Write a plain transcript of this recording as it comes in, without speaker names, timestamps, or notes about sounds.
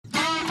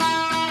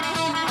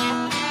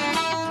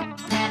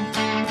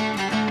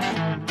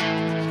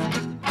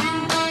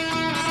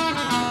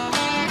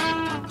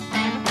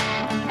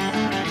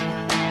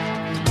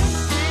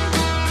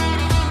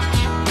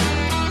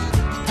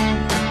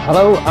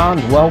Hello and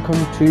welcome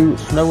to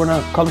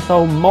Snowrunner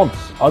Console Mods.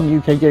 I'm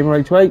UK Gamer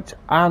 828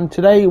 and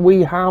today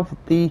we have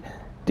the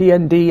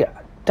DND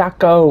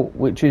Taco,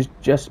 which has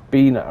just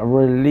been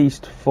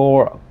released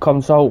for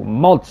console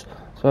mods,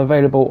 so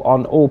available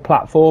on all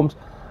platforms.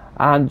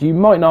 And you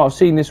might not have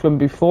seen this one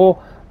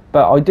before,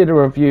 but I did a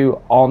review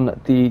on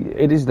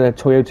it is the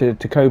Toyota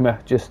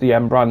Tacoma, just the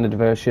M-branded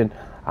version,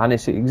 and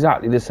it's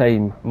exactly the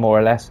same more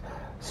or less.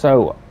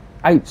 So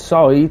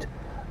outside,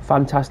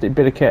 fantastic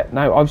bit of kit.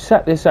 Now I've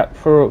set this up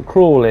for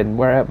crawling,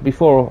 where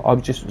before I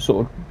was just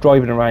sort of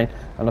driving around,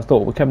 and I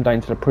thought we'd come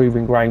down to the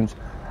proving grounds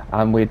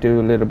and we'd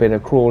do a little bit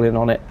of crawling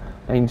on it.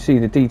 And you can see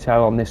the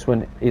detail on this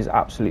one is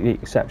absolutely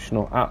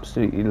exceptional.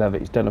 Absolutely love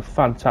it. It's done a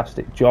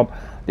fantastic job.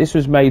 This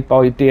was made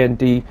by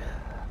DND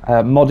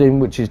Modding,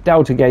 which is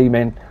Delta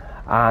Gaming,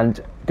 and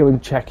go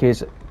and check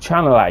his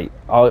channel out.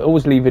 I'll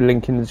always leave a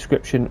link in the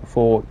description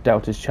for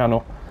Delta's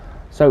channel.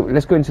 So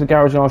let's go into the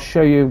garage and I'll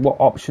show you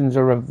what options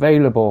are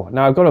available.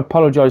 Now I've got to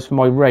apologise for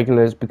my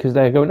regulars because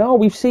they're going, oh,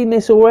 we've seen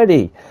this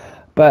already.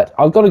 But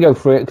I've got to go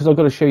through it because I've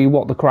got to show you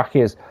what the crack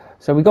is.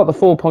 So we've got the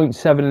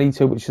 4.7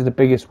 litre, which is the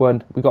biggest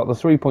one. We've got the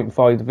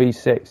 3.5, the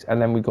V6,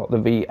 and then we've got the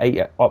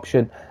V8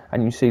 option.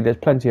 And you see there's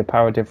plenty of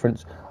power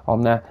difference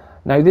on there.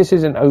 Now this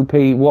isn't OP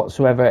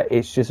whatsoever.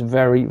 It's just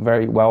very,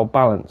 very well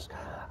balanced.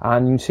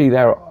 And you see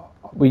there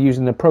we're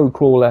using the Pro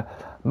Crawler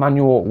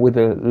manual with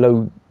the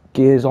low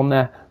gears on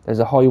there. There's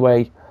a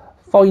highway,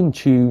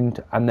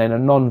 fine-tuned, and then a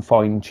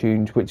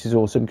non-fine-tuned, which is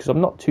awesome because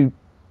I'm not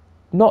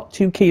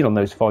too keen on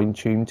those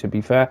fine-tuned, to be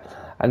fair.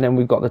 And then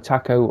we've got the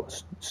Taco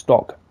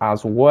stock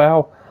as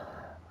well.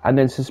 And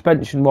then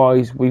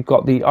suspension-wise, we've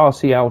got the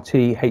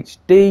RCLT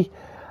HD,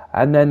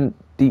 and then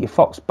the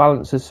Fox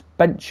Balance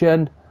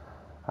suspension,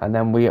 and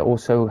then we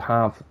also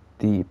have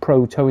the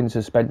Pro Towing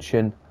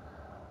suspension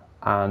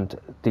and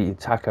the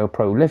Taco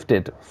Pro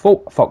Lifted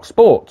Fox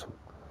Sport.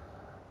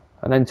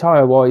 And then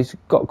tyre wise,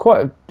 got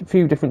quite a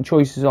few different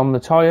choices on the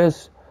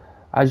tyres.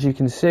 As you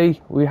can see,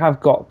 we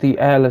have got the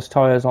airless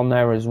tyres on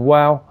there as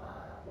well,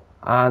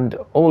 and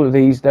all of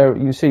these there,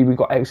 you can see we've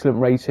got excellent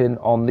rating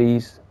on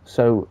these,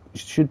 so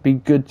should be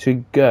good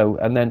to go.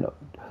 And then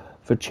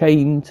for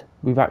chained,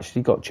 we've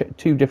actually got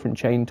two different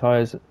chain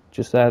tyres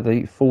just there,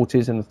 the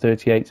 40s and the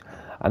 38s,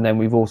 and then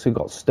we've also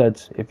got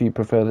studs if you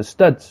prefer the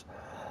studs.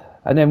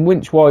 And then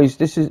winch wise,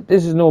 this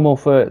is normal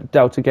for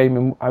Delta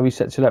Gaming, how he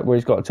sets it up, where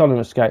he's got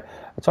autonomous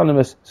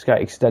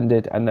scout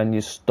extended, and then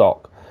your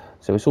stock.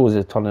 So it's always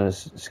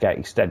autonomous scout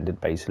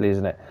extended basically,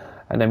 isn't it?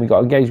 And then we've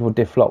got engageable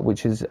diff lock,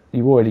 which is,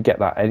 you already get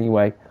that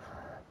anyway.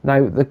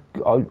 Now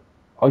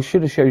I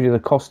should have showed you the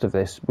cost of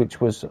this,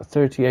 which was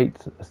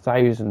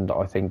 38,000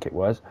 I think it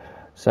was.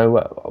 So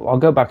I'll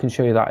go back and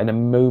show you that in a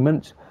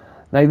moment.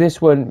 Now this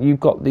one, you've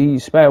got the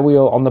spare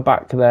wheel on the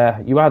back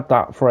there, you add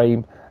that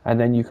frame, and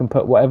then you can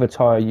put whatever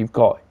tyre you've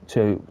got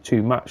to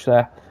match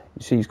there.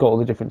 You see he's got all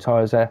the different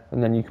tyres there,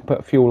 and then you can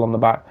put fuel on the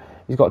back.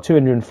 He's got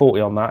 240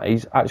 on that.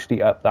 He's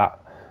actually upped that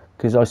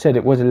because I said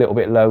it was a little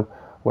bit low,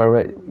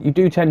 where you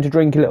do tend to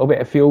drink a little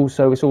bit of fuel,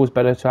 so it's always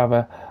better to have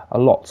a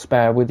lot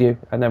spare with you.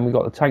 And then we've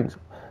got the tanks,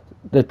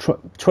 the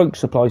trunk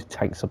supplies.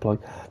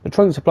 The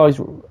trunk supplies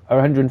are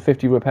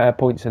 150 repair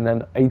points and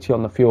then 80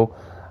 on the fuel.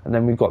 And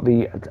then we've got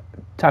the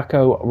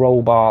Taco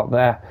roll bar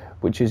there,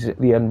 which is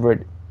the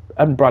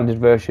unbranded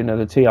version of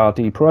the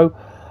TRD Pro.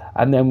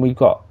 And then we've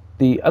got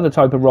the other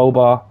type of roll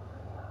bar,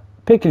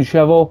 pick and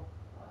shovel,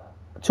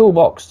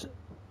 toolbox,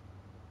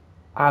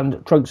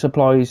 and trunk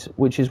supplies,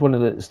 which is one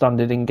of the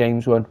standard in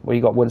games one, where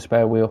you got one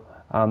spare wheel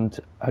and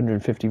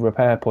 150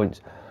 repair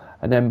points.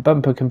 And then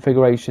bumper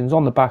configurations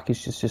on the back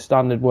is just a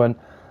standard one,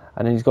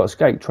 and then he's got a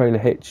Scout trailer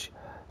hitch,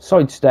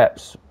 side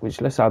steps,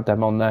 which let's add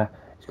them on there.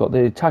 He's got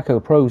the Taco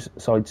Pro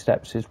side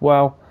steps as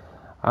well,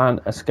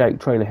 and a Scout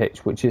trailer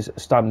hitch, which is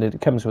standard.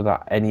 It comes with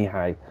that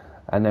anyhow.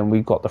 And then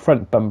we've got the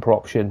front bumper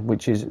option,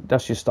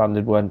 that's your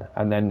standard one.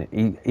 And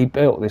then he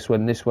built this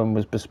one. This one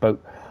was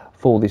bespoke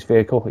for this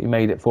vehicle. He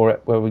made it for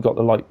it, where we got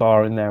the light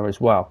bar in there as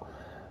well.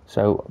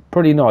 So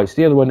pretty nice.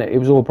 The other one, it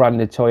was all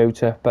branded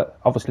Toyota, but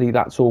obviously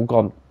that's all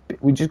gone.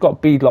 We just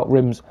got beadlock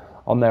rims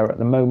on there at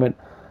the moment.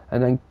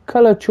 And then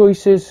colour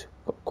choices,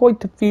 got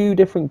quite a few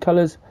different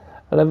colours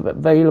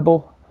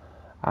available,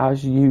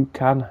 as you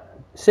can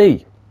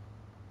see.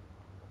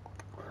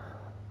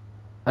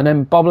 And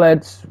then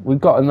bobbleheads, we've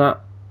got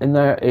in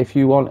there if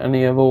you want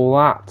any of all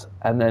that.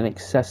 And then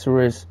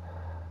accessories,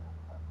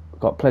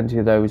 got plenty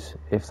of those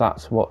if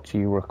that's what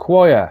you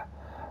require.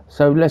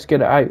 So let's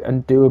get it out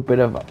and do a bit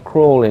of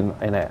crawling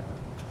in it.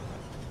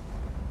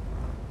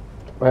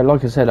 Well,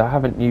 like I said, I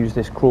haven't used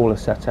this crawler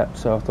setup,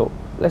 so I thought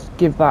let's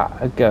give that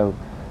a go.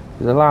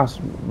 The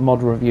last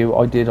mod review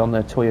I did on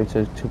the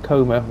Toyota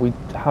Tacoma, we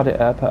had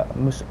it up at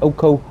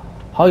Musoko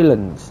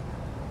Highlands.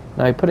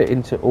 Now I put it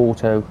into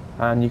auto,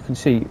 and you can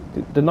see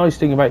the nice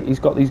thing about it, he's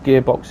got these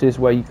gearboxes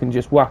where you can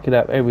just whack it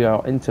up. Here we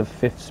are into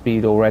 5th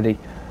speed already,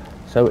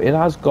 so it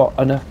has got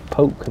enough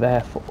poke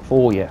there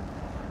for you,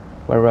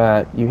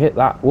 where you hit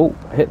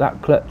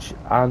that clutch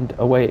and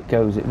away it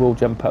goes. It will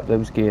jump up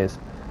those gears,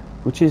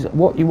 which is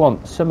what you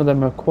want. Some of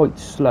them are quite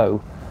slow,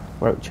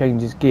 where it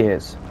changes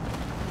gears.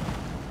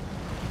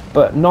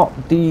 but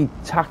not the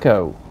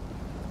Taco.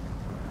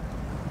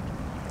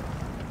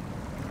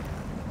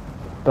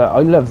 But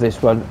I love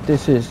this one.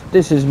 This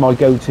is my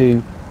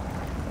go-to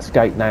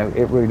skate now.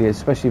 It really is,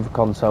 especially for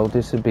console.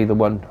 This would be the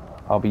one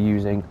I'll be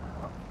using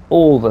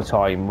all the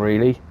time,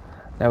 really.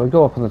 Now we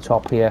go up on the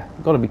top here.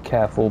 We've got to be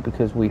careful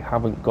because we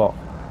haven't got,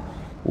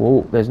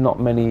 well, there's not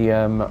many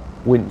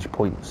winch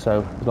points,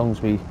 so as long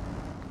as we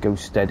go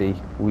steady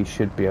we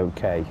should be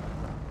okay.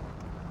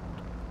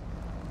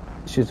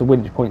 It's just the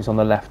winch points on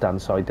the left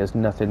hand side, there's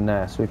nothing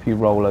there, so if you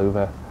roll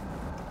over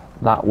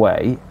that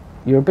way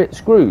you're a bit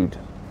screwed.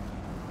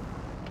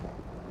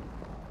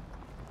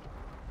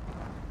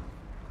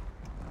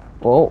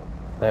 Oh,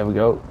 there we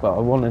go. But I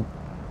wanted,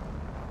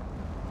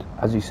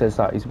 as he says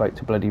that, he's about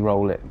to bloody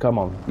roll it. Come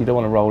on, you don't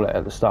want to roll it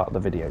at the start of the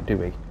video, do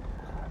we?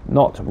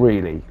 Not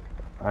really.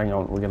 Hang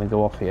on, we're going to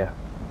go off here.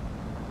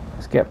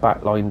 Let's get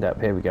back lined up.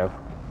 Here we go.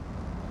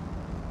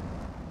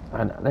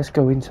 And let's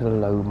go into the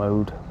low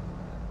mode,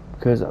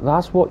 because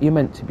that's what you're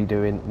meant to be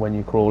doing when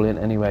you're crawling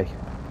anyway.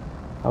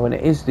 I mean,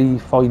 it is the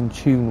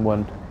fine-tuned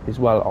one as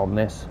well on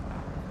this.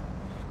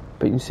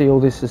 But you can see all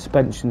this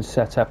suspension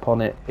set up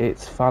on it.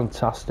 It's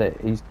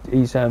fantastic. He's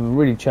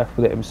really chuffed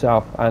with it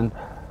himself, and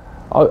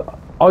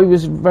I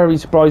was very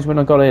surprised when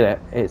I got in it.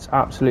 It's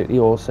absolutely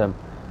awesome.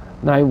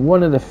 Now,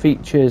 one of the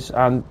features,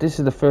 and this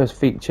is the first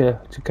feature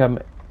to come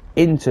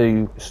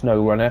into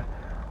Snowrunner,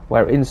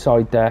 where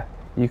inside there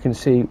you can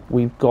see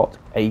we've got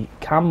a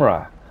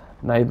camera.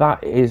 Now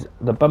that is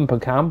the bumper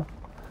cam.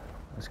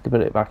 Let's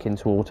put it back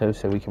into auto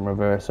so we can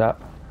reverse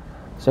up.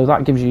 So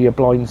that gives you your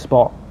blind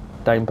spot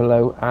down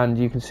below, and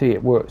you can see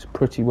it works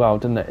pretty well,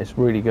 doesn't it? It's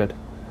really good.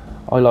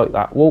 I like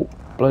that. Whoa,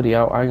 bloody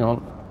hell, hang on.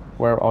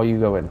 Where are you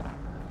going?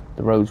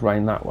 The road's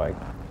round that way.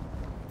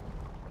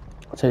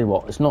 I'll tell you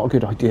what, it's not a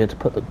good idea to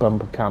put the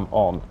bumper cam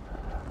on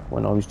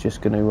when I was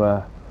just going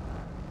to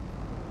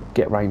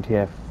get round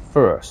here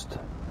first.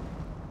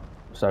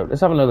 So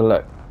let's have another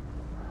look.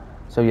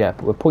 So yeah,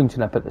 we're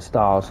pointing up at the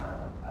stars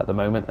at the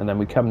moment, and then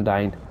we come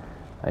down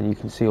and you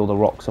can see all the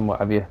rocks and what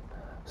have you.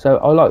 So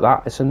I like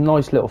that. It's a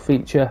nice little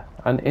feature,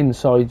 and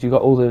inside you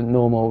got all the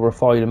normal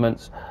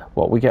refinements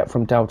what we get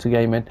from Delta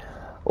Gaming.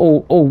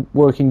 All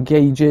working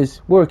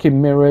gauges,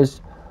 working mirrors,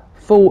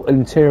 full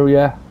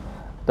interior,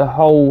 the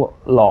whole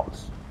lot.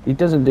 He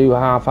doesn't do a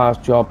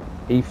half-assed job,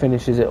 he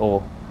finishes it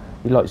all.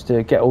 He likes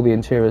to get all the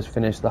interiors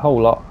finished, the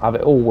whole lot, have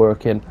it all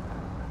working,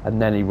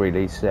 and then he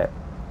releases it.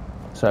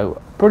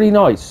 So pretty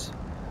nice.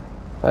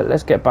 But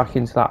let's get back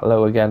into that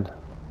low again.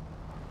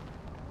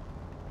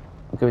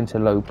 We'll go into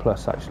low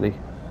plus actually,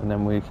 and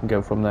then we can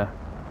go from there.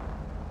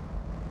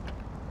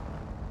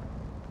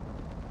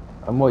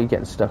 And why are you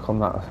getting stuck on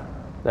that?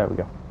 There we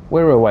go.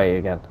 We're away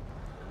again.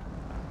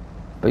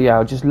 But yeah,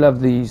 I just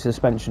love the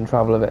suspension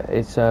travel of it.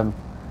 It's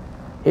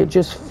it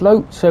just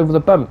floats over the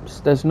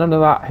bumps. There's none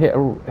of that hit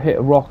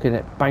a rock and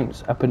it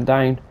bounce up and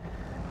down.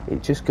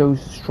 It just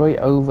goes straight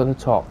over the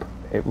top.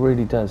 It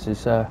really does.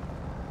 It's look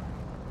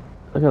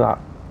at that.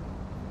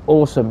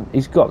 Awesome.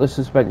 He's got the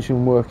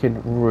suspension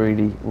working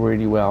really,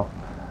 really well.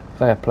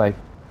 Fair play.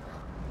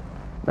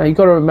 Now you've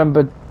got to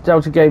remember,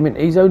 Delta Gaming,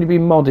 he's only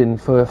been modding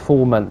for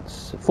 4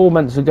 months. 4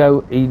 months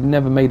ago he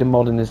never made a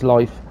mod in his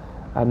life,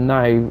 and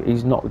now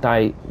he's knocked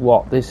out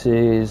what this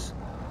is.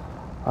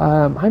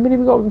 How many have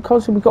we got in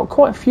console? We've got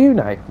quite a few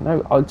now.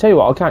 No, I'll tell you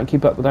what, I can't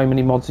keep up with how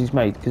many mods he's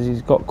made, because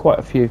he's got quite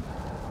a few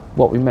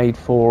what we made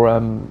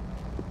for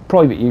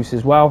private use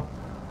as well.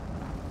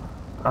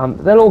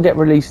 They'll all get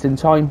released in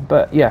time,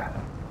 but yeah.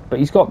 But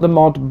he's got the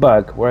mod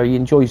bug where he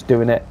enjoys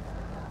doing it,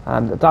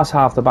 and that's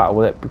half the battle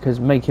with it, because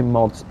making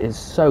mods is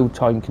so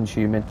time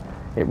consuming.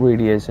 It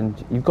really is,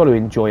 and you've got to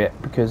enjoy it,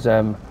 because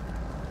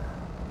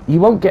you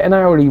won't get an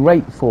hourly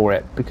rate for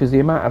it, because the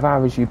amount of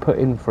hours you put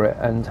in for it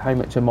and how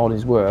much a mod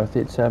is worth,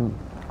 it's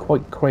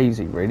quite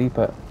crazy really.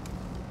 But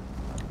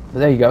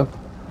there you go.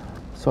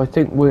 So I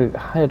think we'll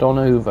head on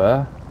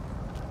over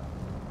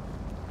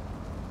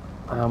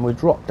and we'll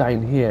drop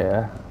down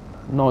here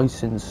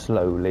nice and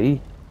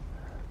slowly,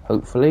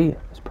 hopefully.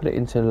 Let's put it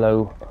into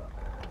low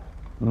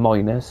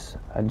minus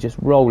and just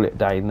roll it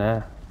down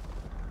there,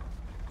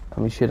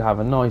 and we should have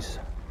a nice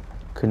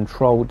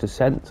controlled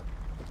descent,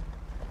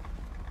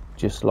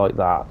 just like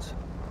that.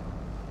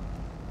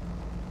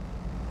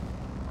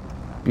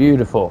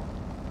 Beautiful.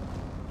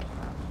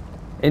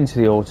 Into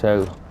the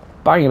auto,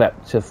 bang it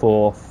up to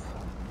fourth.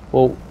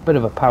 Well, bit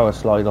of a power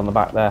slide on the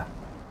back there,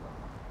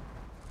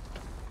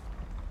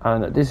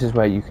 and this is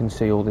where you can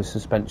see all this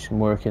suspension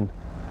working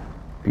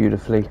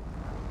beautifully.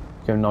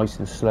 Go nice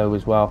and slow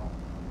as well.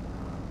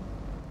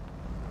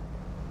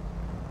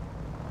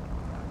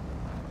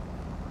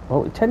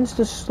 Well, it tends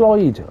to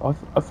slide.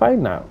 I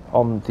found that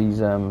on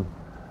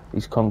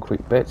these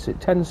concrete bits,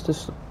 it tends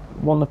to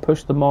want to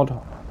push the mod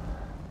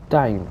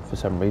down for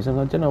some reason.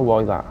 I don't know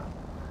why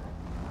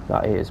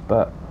that is,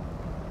 but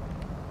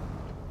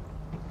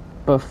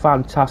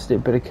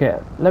fantastic bit of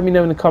kit. Let me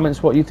know in the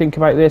comments what you think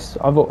about this.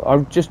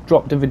 I've just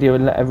dropped a video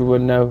and let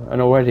everyone know,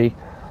 and already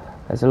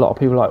there's a lot of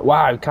people like,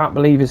 wow, can't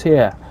believe it's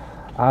here.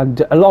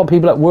 And a lot of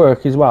people at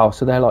work as well,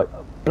 so they're like,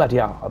 bloody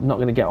hell, I'm not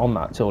going to get on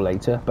that till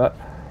later, but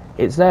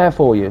it's there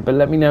for you. But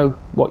let me know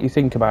what you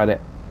think about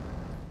it,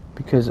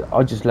 because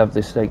I just love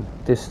this thing.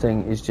 This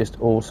thing is just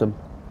awesome.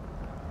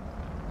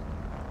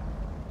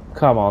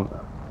 Come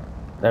on,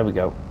 there we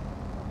go.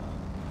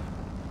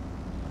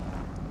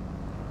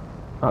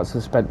 That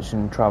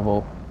suspension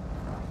travel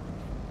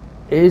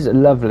is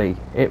lovely,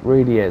 it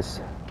really is.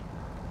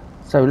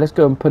 So let's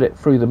go and put it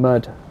through the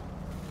mud.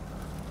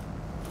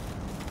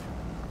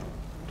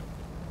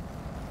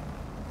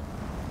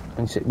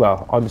 And see,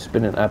 well, I'm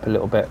spinning up a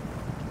little bit.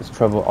 It's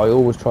trouble. I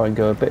always try and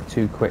go a bit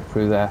too quick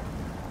through there.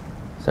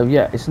 So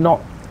yeah, it's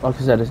not, like I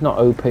said, it's not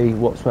OP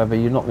whatsoever.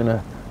 You're not going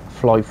to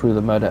fly through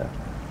the mud at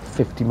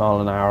 50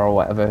 mile an hour or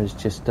whatever. It's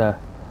just you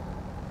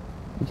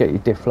get your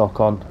diff lock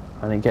on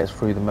and it gets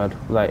through the mud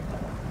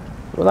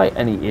without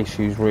any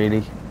issues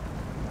really.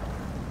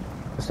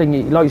 This thing,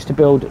 he likes to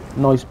build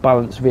nice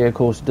balanced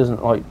vehicles. He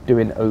doesn't like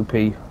doing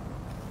OP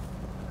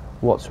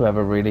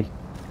whatsoever really,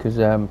 because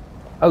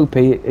OP,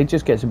 it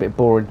just gets a bit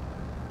boring.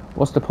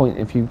 What's the point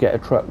if you get a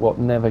truck what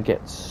never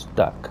gets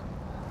stuck?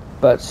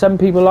 But some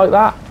people like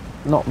that.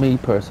 Not me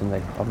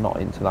personally. I'm not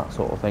into that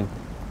sort of thing.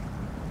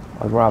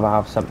 I'd rather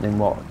have something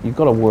what you've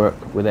got to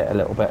work with it a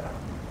little bit.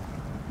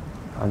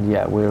 And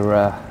yeah,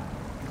 we're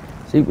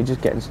see, we're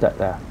just getting stuck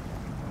there.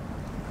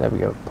 There we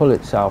go. Pull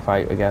itself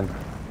out again.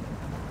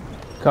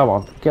 Come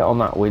on, get on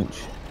that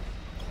winch.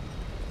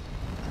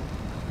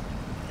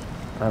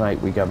 And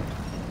out we go.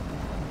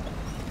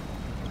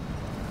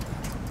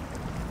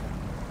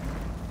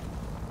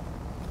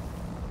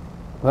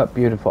 That's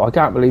beautiful. I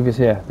can't believe it's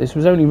here. This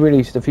was only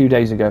released a few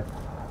days ago,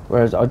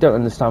 whereas I don't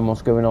understand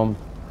what's going on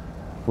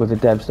with the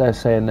devs. They're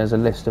saying there's a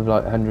list of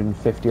like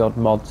 150 odd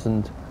mods,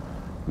 and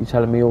you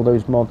telling me all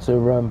those mods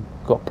are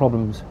got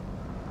problems.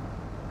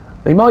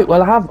 They might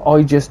well have,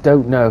 I just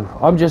don't know.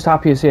 I'm just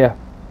happy it's here,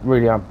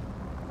 really am.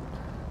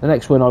 The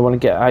next one I want to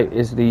get out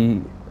is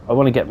I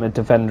want to get my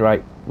Defender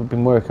out. We've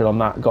been working on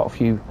that, got a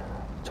few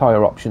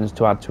tyre options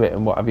to add to it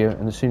and what have you,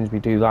 and as soon as we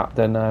do that,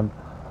 then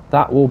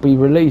that will be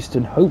released,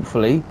 and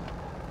hopefully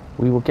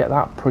we will get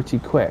that pretty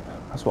quick.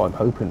 That's what I'm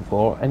hoping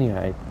for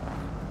anyway.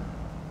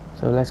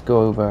 So let's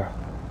go over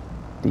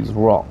these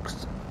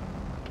rocks.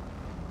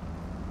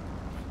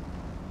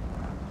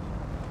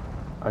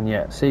 And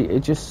yeah, see, it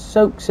just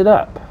soaks it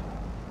up.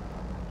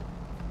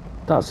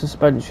 That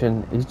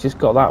suspension, he's just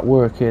got that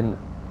working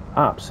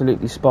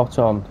absolutely spot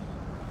on.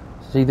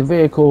 See, the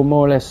vehicle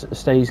more or less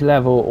stays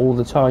level all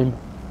the time.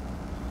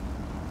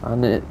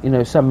 And it, you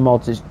know, some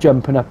mods is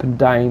jumping up and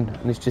down,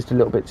 and it's just a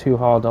little bit too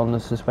hard on the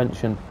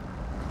suspension.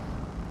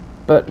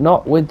 But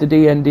not with the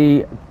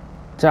DND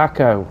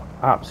Taco.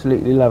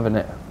 Absolutely loving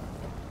it.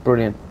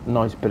 Brilliant,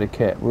 nice bit of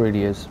kit,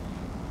 really is.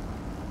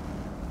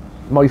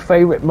 My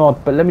favourite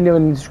mod, but let me know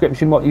in the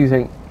description what you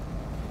think.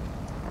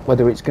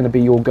 Whether it's going to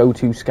be your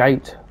go-to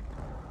Scout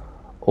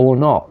or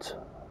not.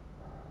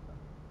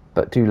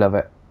 But do love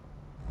it.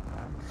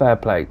 Fair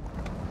play.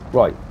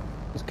 Right,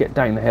 let's get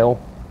down the hill.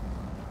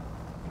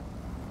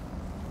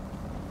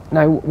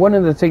 Now, one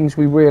of the things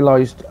we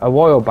realised a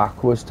while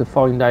back was to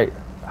find out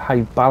how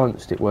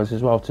balanced it was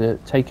as well, to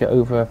take it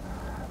over.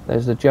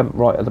 There's the jump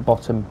right at the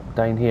bottom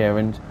down here,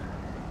 and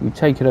you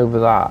take it over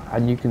that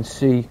and you can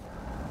see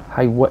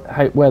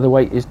where the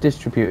weight is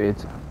distributed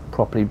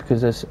properly,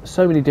 because there's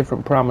so many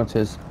different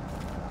parameters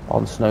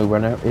on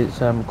Snowrunner. It's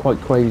quite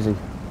crazy.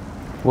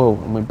 Whoa,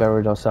 and we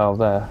buried ourselves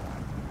there.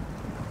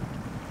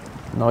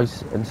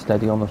 Nice and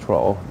steady on the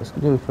throttle. Let's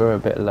do it for a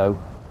bit low.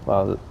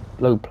 Well,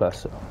 low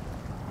plus.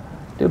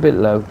 Do a bit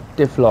low.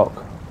 Diff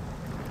lock.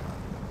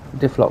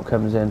 Diff lock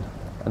comes in,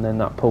 and then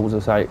that pulls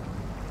us out.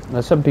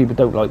 Now some people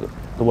don't like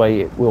the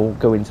way it will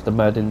go into the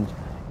mud, and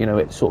you know,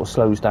 it sort of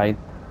slows down.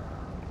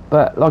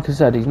 But like I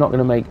said, he's not going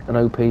to make an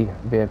OP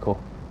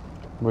vehicle.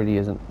 Really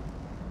isn't.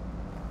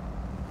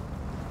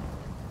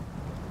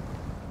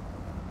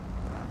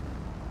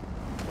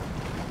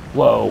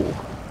 Whoa.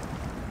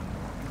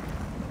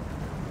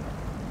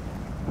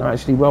 Now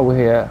actually, while we're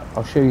here,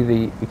 I'll show you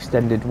the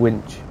extended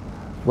winch,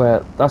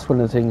 where that's one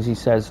of the things he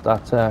says,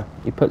 that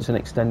he puts an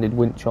extended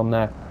winch on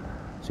there.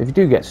 So if you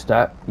do get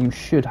stuck, you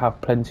should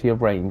have plenty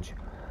of range.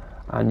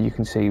 And you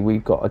can see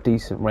we've got a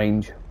decent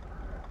range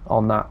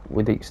on that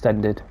with the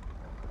extended.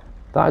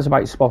 That is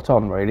about spot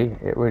on, really.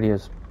 It really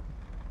is.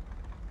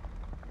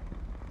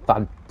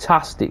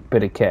 Fantastic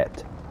bit of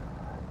kit.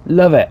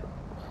 Love it.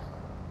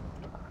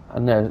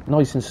 And they're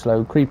nice and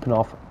slow, creeping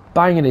off,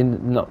 banging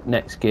in the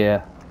next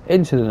gear,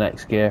 into the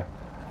next gear,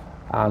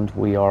 and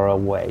we are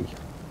away.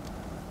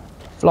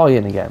 Fly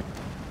in again.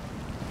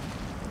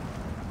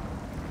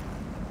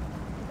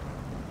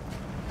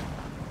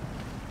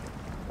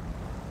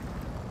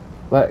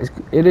 But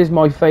it is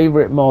my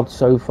favourite mod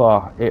so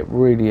far. It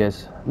really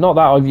is. Not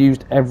that I've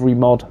used every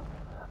mod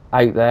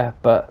out there,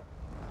 but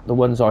the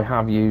ones I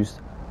have used,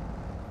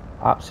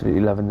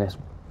 absolutely loving this.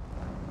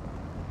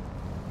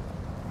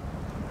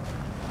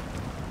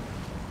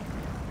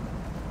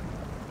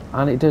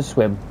 And it does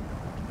swim.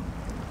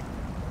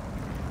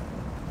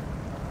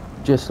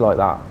 Just like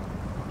that.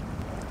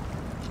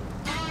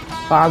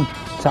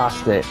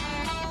 Fantastic.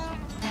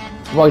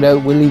 Righto,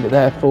 we'll leave it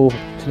there for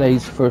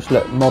today's first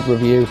look mod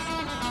review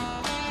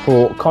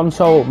for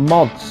console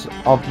mods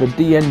of the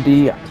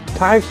DND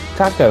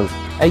Taco,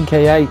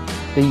 aka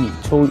the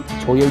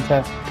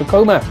Toyota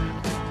Tacoma.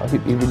 I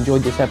hope you've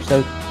enjoyed this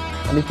episode,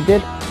 and if you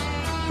did,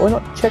 why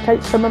not check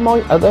out some of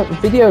my other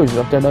videos?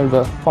 I've done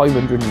over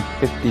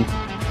 550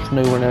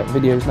 Snowrunner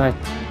videos now,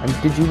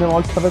 and did you know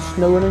I cover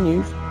Snowrunner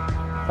news?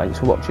 Thanks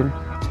for watching.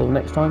 Till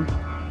next time,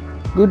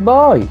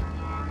 goodbye.